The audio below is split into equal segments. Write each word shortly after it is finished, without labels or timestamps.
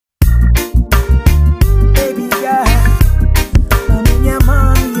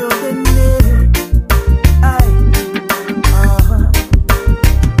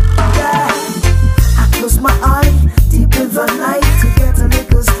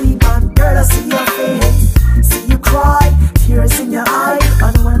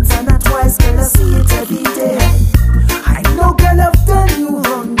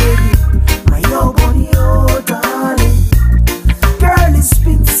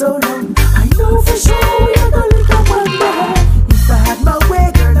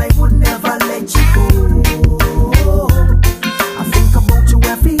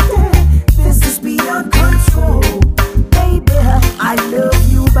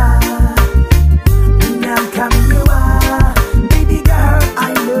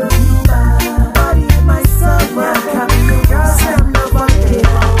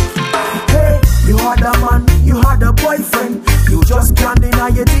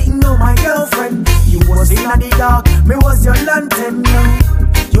dark, me was your lantern, no.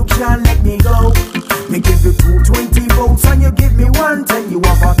 You can't let me go. Me give you 220 volts and you give me 110. You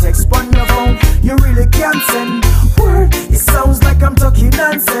have a text on your phone, you really can't send word. It sounds like I'm talking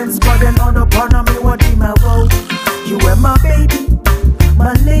nonsense, but then on the part of me what in my road. You were my baby,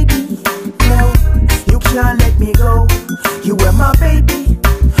 my lady, no. You can't let me go. You were my baby,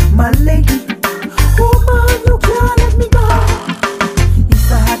 my lady. Woman, you can't let me go.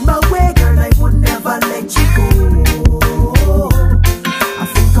 If I had my way, girl, I would never let you go. I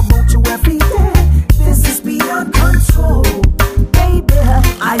think about you every day. This is beyond control. Baby,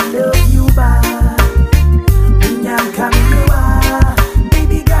 I love you bad. I'm coming you are.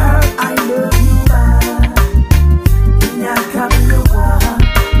 Baby girl, I love you bad. I'm coming you are.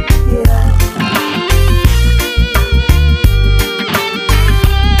 Yeah.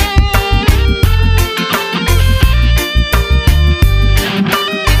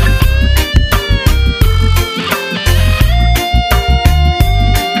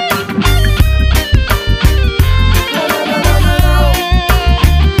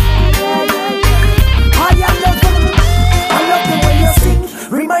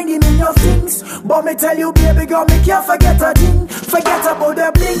 But me tell you, baby girl, me can't forget a thing. Forget about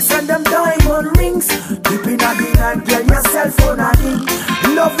the blinks and them diamond rings. Keeping a the night, girl, your cell phone a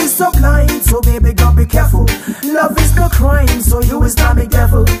ding. Love is so blind, so baby girl, be careful. Love is no crime, so you is not me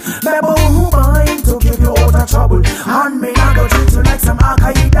devil. Remember who mine to keep you out of trouble. And me not go treat you like some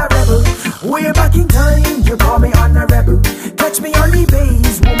Al-Qaeda rebel. Way back